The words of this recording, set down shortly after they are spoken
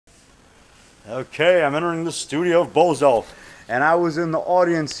Okay, I'm entering the studio of BOZO, and I was in the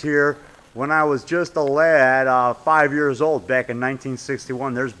audience here when I was just a lad, 5 years old, back in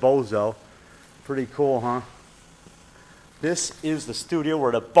 1961. There's BOZO. Pretty cool, huh? This is the studio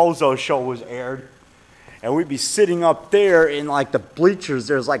where the BOZO Show was aired, and we'd be sitting up there in like the bleachers.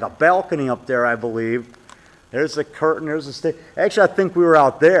 There's like a balcony up there, I believe. There's the curtain, there's the stage. Actually, I think we were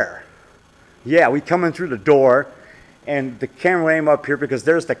out there. Yeah, we come in through the door. And the camera aim up here because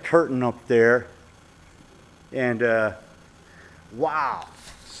there's the curtain up there. And wow.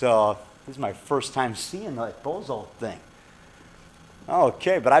 So this is my first time seeing that BOZO thing.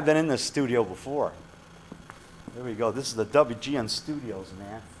 Okay, but I've been in this studio before. There we go. This is the WGN Studios,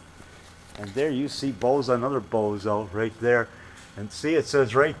 man. And there you see BOZO, another BOZO right there. And see, it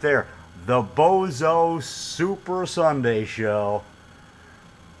says right there, the BOZO Super Sunday Show.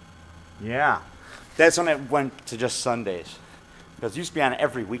 Yeah. That's when it went to just Sundays. Because it used to be on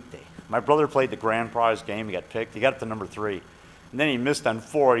every weekday. My brother played the grand prize game. He got picked. He got up to number 3. And then he missed on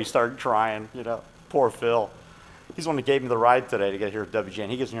 4. He started crying, you know. Poor Phil. He's the one that gave me the ride today to get here at WGN.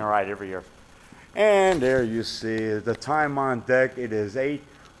 He gives me a ride every year. And there you see the time on deck. It is 8:06,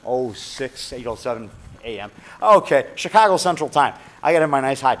 8:07 a.m. Okay, Chicago Central Time. I got in my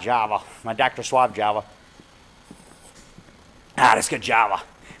nice hot Java, my Dr. Schwab Java. That's good Java.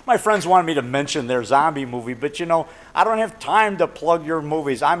 My friends wanted me to mention their zombie movie, but you know, I don't have time to plug your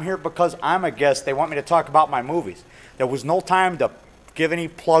movies. I'm here because I'm a guest. They want me to talk about my movies. There was no time to give any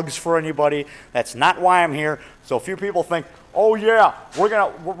plugs for anybody. That's not why I'm here. So a few people think, oh yeah,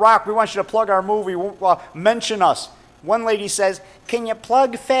 Rock, we want you to plug our movie. Mention us. One lady says, can you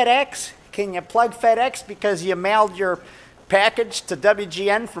plug FedEx? Can you plug FedEx because you mailed your package to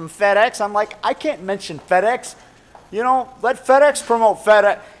WGN from FedEx? I'm like, I can't mention FedEx. You know, let FedEx promote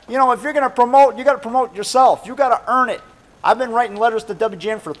FedEx. You know, if you're going to promote, you got to promote yourself. You got to earn it. I've been writing letters to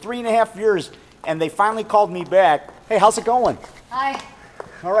WGN for 3.5 years, and they finally called me back. Hey, how's it going? Hi.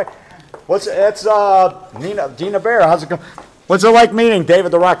 All right. That's Dina Bear. How's it going? What's it like meeting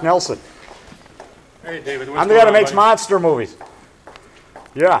David "The Rock" Nelson? Hey, David. I'm the guy that makes monster movies.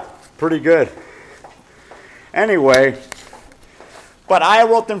 Yeah, pretty good. Anyway. But I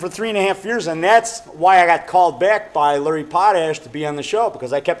wrote them for 3.5 years, and that's why I got called back by Larry Potash to be on the show,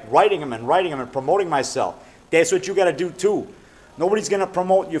 because I kept writing them and promoting myself. That's what you got to do too. Nobody's going to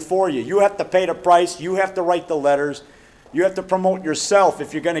promote you for you. You have to pay the price. You have to write the letters. You have to promote yourself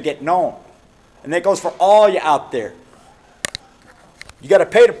if you're going to get known. And that goes for all you out there. You got to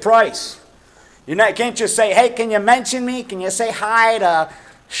pay the price. You can't just say, hey, can you mention me? Can you say hi to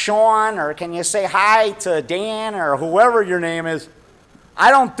Sean, or can you say hi to Dan, or whoever your name is? I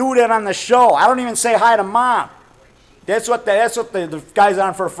don't do that on the show. I don't even say hi to Mom. That's what the guys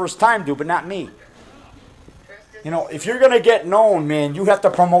on for the first time do, but not me. You know, if you're going to get known, man, you have to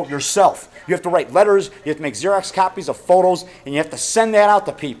promote yourself. You have to write letters, you have to make Xerox copies of photos, and you have to send that out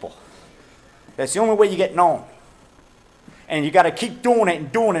to people. That's the only way you get known. And you got to keep doing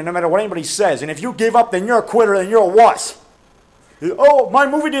it no matter what anybody says. And if you give up, then you're a quitter, then you're a wuss. Oh, my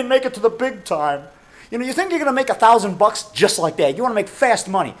movie didn't make it to the big time. You know, you think you're going to make $1,000 just like that. You want to make fast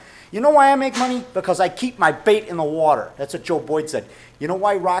money. You know why I make money? Because I keep my bait in the water. That's what Joe Boyd said. You know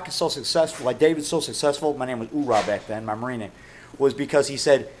why Rock is so successful, why David's so successful? My name was Oorah back then, my Marine name. Was because he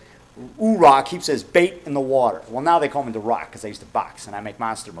said, Oorah keeps his bait in the water. Well, now they call me The Rock because I used to box and I make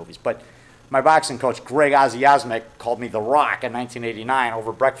monster movies. But my boxing coach, Greg Oziasmek, called me The Rock in 1989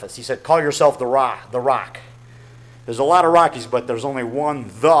 over breakfast. He said, call yourself The Rock. There's a lot of Rockies, but there's only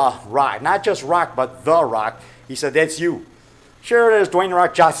one The Rock. Not just Rock, but The Rock. He said, that's you. Sure it is. Dwayne The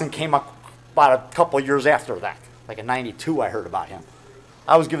Rock Johnson came up about a couple of years after that. Like in 92, I heard about him.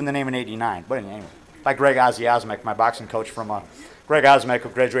 I was given the name in 89. But anyway, by Greg Oziasmek, my boxing coach from Greg Oziasmek, who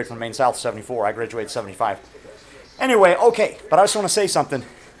graduated from Maine South 74. I graduated 75. Anyway, okay, but I just want to say something.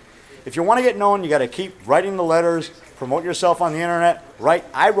 If you want to get known, you got to keep writing the letters, promote yourself on the internet.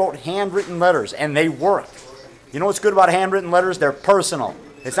 I wrote handwritten letters, and they worked. You know what's good about handwritten letters? They're personal.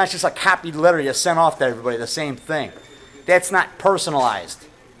 It's not just a copied letter you send off to everybody, the same thing. That's not personalized.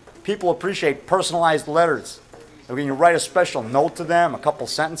 People appreciate personalized letters. When you write a special note to them, a couple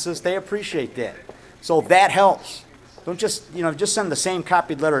sentences, they appreciate that. So that helps. Don't just send the same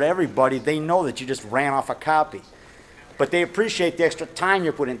copied letter to everybody. They know that you just ran off a copy. But they appreciate the extra time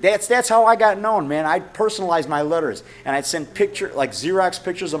you put in. That's how I got known, man. I'd personalize my letters, and I'd send like Xerox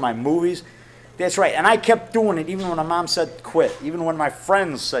pictures of my movies. That's right, and I kept doing it even when my mom said quit, even when my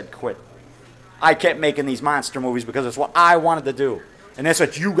friends said quit. I kept making these monster movies because it's what I wanted to do, and that's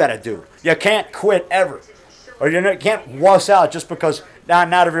what you got to do. You can't quit ever, or you can't wuss out just because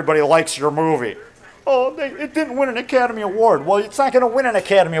not everybody likes your movie. Oh, it didn't win an Academy Award. Well, it's not going to win an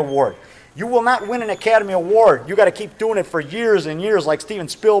Academy Award. You will not win an Academy Award. You got to keep doing it for years and years, like Steven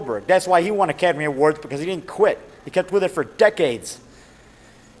Spielberg. That's why he won Academy Awards, because he didn't quit. He kept with it for decades.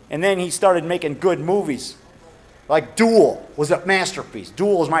 And then he started making good movies. Like Duel was a masterpiece.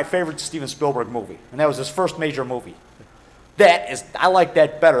 Duel was my favorite Steven Spielberg movie, and that was his first major movie. I like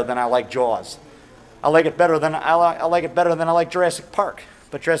that better than I like Jaws. I like it better than I like Jurassic Park.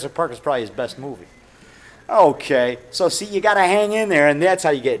 But Jurassic Park is probably his best movie. Okay, so see, you got to hang in there, and that's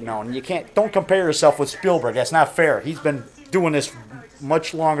how you get known. You don't compare yourself with Spielberg. That's not fair. He's been doing this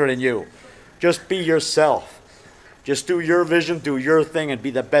much longer than you. Just be yourself. Just do your vision, do your thing, and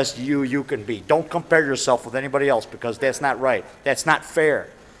be the best you can be. Don't compare yourself with anybody else, because that's not right. That's not fair.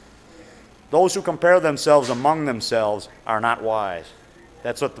 Those who compare themselves among themselves are not wise.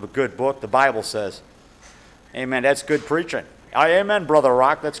 That's what the good book, the Bible, says. Amen. That's good preaching. Amen, Brother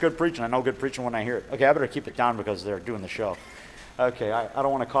Rock. That's good preaching. I know good preaching when I hear it. Okay, I better keep it down because they're doing the show. Okay, I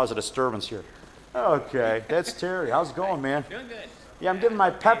don't want to cause a disturbance here. Okay, that's Terry. How's it going, man? Doing good. Yeah, I'm giving my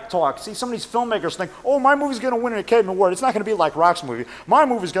pep talk. See, some of these filmmakers think, oh, my movie's going to win an Academy Award. It's not going to be like Rock's movie. My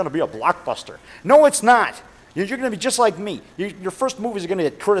movie's going to be a blockbuster. No, it's not. You're going to be just like me. Your first movies are going to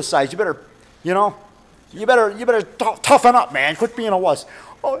get criticized. You better, you better toughen up, man. Quit being a wuss.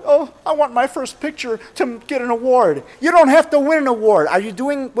 Oh, I want my first picture to get an award. You don't have to win an award. Are you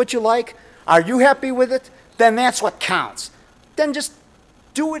doing what you like? Are you happy with it? Then that's what counts. Then just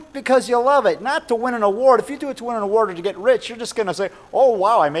do it because you love it, not to win an award. If you do it to win an award or to get rich, you're just going to say, oh,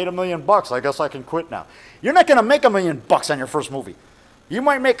 wow, I made $1 million. I guess I can quit now. You're not going to make $1 million on your first movie. You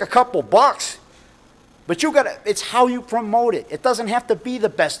might make a couple bucks, but it's how you promote it. It doesn't have to be the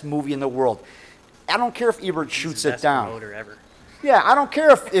best movie in the world. I don't care if Ebert shoots it down. He's the best promoter ever. Yeah, I don't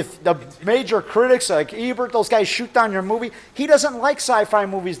care if the major critics like Ebert, those guys shoot down your movie. He doesn't like sci-fi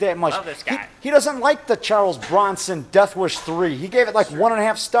movies that much. Love this guy. He doesn't like the Charles Bronson Death Wish 3. He gave it like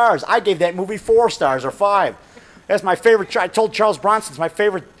 1.5 stars. I gave that movie 4 stars or 5. That's my favorite. I told Charles Bronson it's my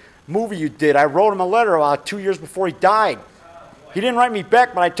favorite movie you did. I wrote him a letter about 2 years before he died. He didn't write me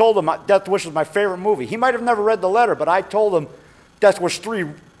back, but I told him Death Wish was my favorite movie. He might have never read the letter, but I told him Death Wish 3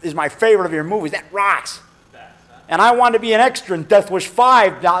 is my favorite of your movies. That rocks. And I wanted to be an extra in Death Wish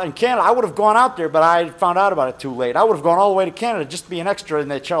 5 down in Canada. I would have gone out there, but I found out about it too late. I would have gone all the way to Canada just to be an extra in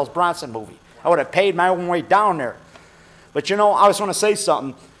that Charles Bronson movie. I would have paid my own way down there. But I just want to say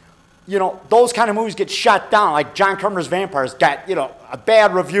something. Those kind of movies get shot down, like John Carpenter's Vampires got, a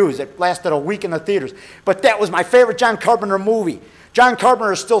bad reviews. It lasted a week in the theaters. But that was my favorite John Carpenter movie. John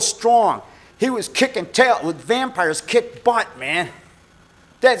Carpenter is still strong. He was kicking tail with Vampires, kicked butt, man.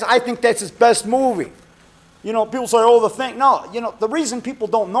 I think that's his best movie. People say, oh, The Thing. No, the reason people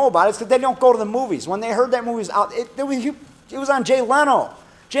don't know about it is because they don't go to the movies. When they heard that movie was out, it was on Jay Leno.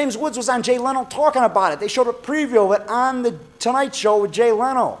 James Woods was on Jay Leno talking about it. They showed a preview of it on the Tonight Show with Jay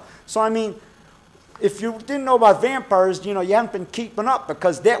Leno. So, if you didn't know about Vampires, you haven't been keeping up,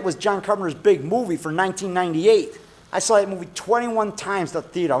 because that was John Carpenter's big movie for 1998. I saw that movie 21 times at the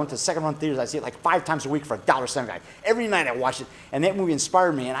theater. I went to second-run theaters. I see it like 5 times a week for $1.75. Every night I watched it, and that movie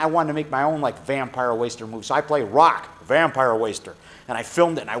inspired me, and I wanted to make my own vampire waster movie. So I played Rock, vampire waster, and I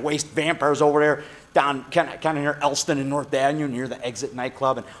filmed it, and I wasted vampires over there down kind of near Elston and North Avenue, near the Exit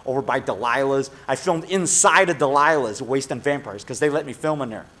nightclub, and over by Delilah's. I filmed inside of Delilah's, wasting vampires, because they let me film in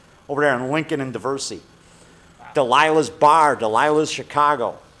there, over there in Lincoln and Diversey. Delilah's Bar, Delilah's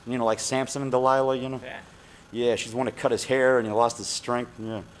Chicago. Like Samson and Delilah, Yeah. Yeah, she's the one that cut his hair and he lost his strength.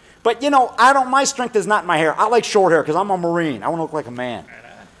 Yeah. But, my strength is not my hair. I like short hair because I'm a Marine. I want to look like a man.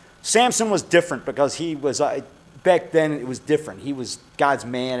 Samson was different because he was, back then it was different. He was God's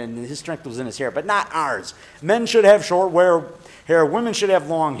man and his strength was in his hair, but not ours. Men should have short hair. Women should have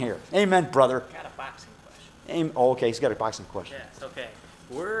long hair. Amen, brother. Got a boxing question. Oh, okay, he's got a boxing question. Yes, okay.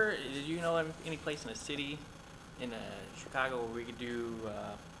 Did you know any place in the city, in Chicago, where we could do,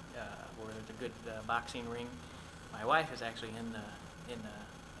 where there's a good boxing ring? My wife is actually in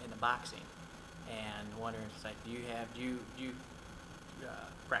the boxing, and wondering, it's like, do you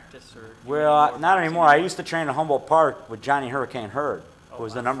practice or? Well, not anymore. I used to train at Humboldt Park with Johnny Hurricane Hurd, who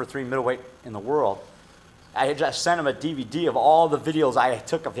was the #3 middleweight in the world. I had just sent him a DVD of all the videos I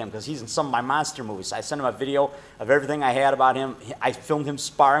took of him, because he's in some of my monster movies. I sent him a video of everything I had about him. I filmed him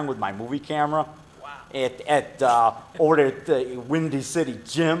sparring with my movie camera. Over there at the Windy City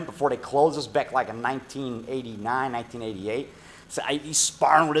Gym before they closed us back like in 1989, 1988. So he's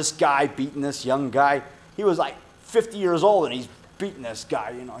sparring with this guy, beating this young guy. He was like 50 years old and he's beating this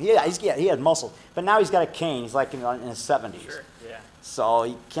guy, He had muscles. But now he's got a cane. He's like in his 70s. Sure, yeah. So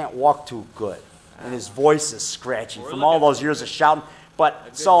he can't walk too good. And his voice is scratchy from all those years of shouting.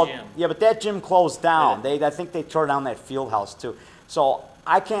 But gym. but that gym closed down. I think they tore down that field house too. So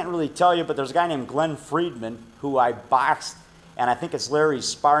I can't really tell you, but there's a guy named Glenn Friedman who I boxed, and I think it's Larry's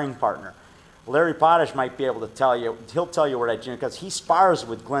sparring partner. Larry Potash might be able to tell you. He'll tell you where that gym, because he spars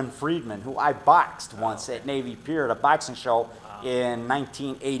with Glenn Friedman, who I boxed once at Navy Pier at a boxing show in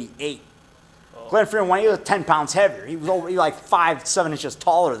 1988. Glenn Friedman, when he was 10 pounds heavier, he was like 5, 7 inches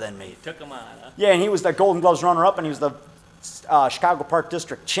taller than me. You took him on, huh? Yeah, and he was the Golden Gloves runner-up, and he was the Chicago Park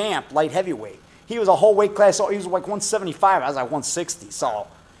District champ, light heavyweight. He was a whole weight class, so he was like 175. I was like 160. So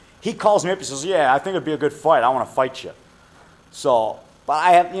he calls me up. He says, "Yeah, I think it'd be a good fight. I want to fight you." So, but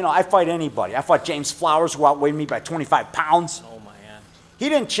I have, I fight anybody. I fought James Flowers, who outweighed me by 25 pounds. Oh, my God. He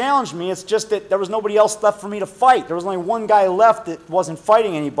didn't challenge me. It's just that there was nobody else left for me to fight. There was only one guy left that wasn't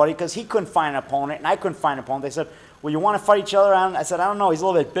fighting anybody because he couldn't find an opponent, and I couldn't find an opponent. They said, "Well, you want to fight each other?" I said, "I don't know. He's a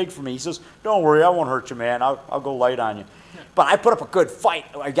little bit big for me." He says, "Don't worry. I won't hurt you, man. I'll go light on you." But I put up a good fight.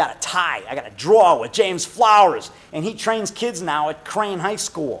 I got a tie. I got a draw with James Flowers. And he trains kids now at Crane High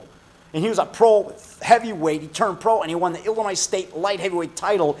School. And he was a pro heavyweight. He turned pro, and he won the Illinois State light heavyweight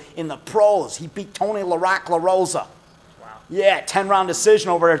title in the pros. He beat Tony LaRosa. Wow. Yeah, 10-round decision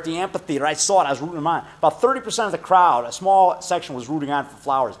over there at the amphitheater. I saw it. I was rooting him on. About 30% of the crowd, a small section, was rooting on for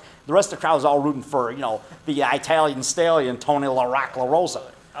Flowers. The rest of the crowd was all rooting for, the Italian stallion, Tony LaRosa.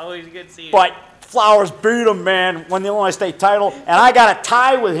 Always good to see you. But Flowers beat him, man, won the Illinois State title, and I got a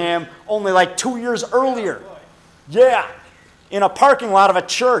tie with him only like 2 years earlier. Yeah, in a parking lot of a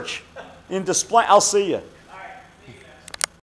church in Display. I'll see you.